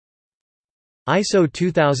ISO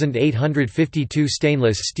 2852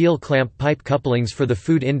 stainless steel clamp pipe couplings for the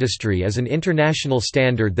food industry is an international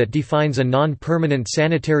standard that defines a non-permanent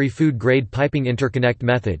sanitary food-grade piping interconnect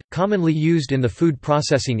method, commonly used in the food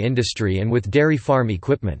processing industry and with dairy farm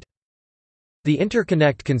equipment. The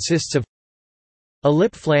interconnect consists of a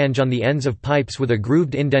lip flange on the ends of pipes with a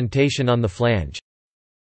grooved indentation on the flange,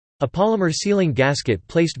 a polymer sealing gasket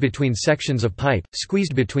placed between sections of pipe,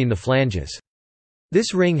 squeezed between the flanges.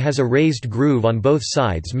 This ring has a raised groove on both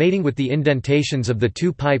sides mating with the indentations of the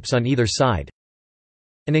two pipes on either side.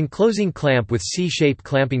 An enclosing clamp with C-shape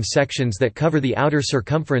clamping sections that cover the outer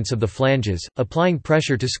circumference of the flanges, applying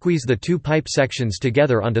pressure to squeeze the two pipe sections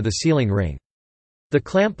together onto the sealing ring. The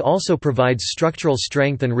clamp also provides structural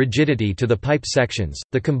strength and rigidity to the pipe sections.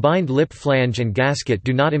 The combined lip flange and gasket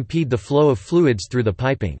do not impede the flow of fluids through the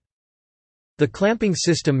piping. The clamping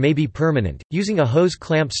system may be permanent, using a hose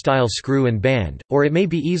clamp-style screw and band, or it may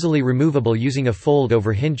be easily removable using a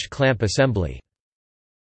fold-over hinged clamp assembly.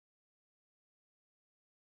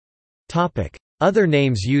 Other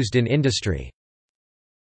names used in industry.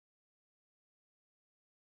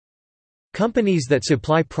 Companies that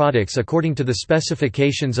supply products according to the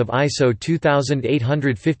specifications of ISO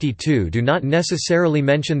 2852 do not necessarily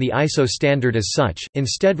mention the ISO standard as such,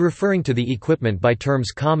 instead referring to the equipment by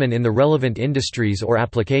terms common in the relevant industries or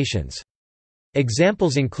applications.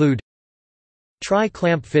 Examples include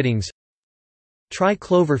tri-clamp fittings,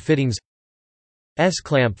 tri-clover fittings,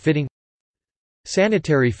 S-clamp fitting,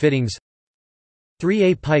 sanitary fittings,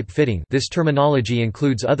 3A pipe fitting. This terminology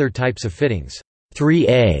includes other types of fittings.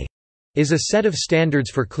 3A is a set of standards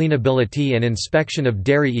for cleanability and inspection of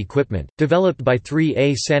dairy equipment, developed by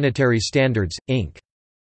 3A Sanitary Standards, Inc.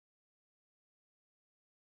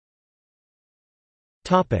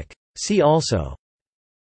 See also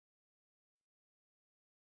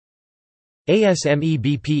ASME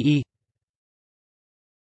BPE.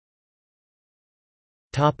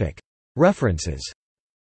 References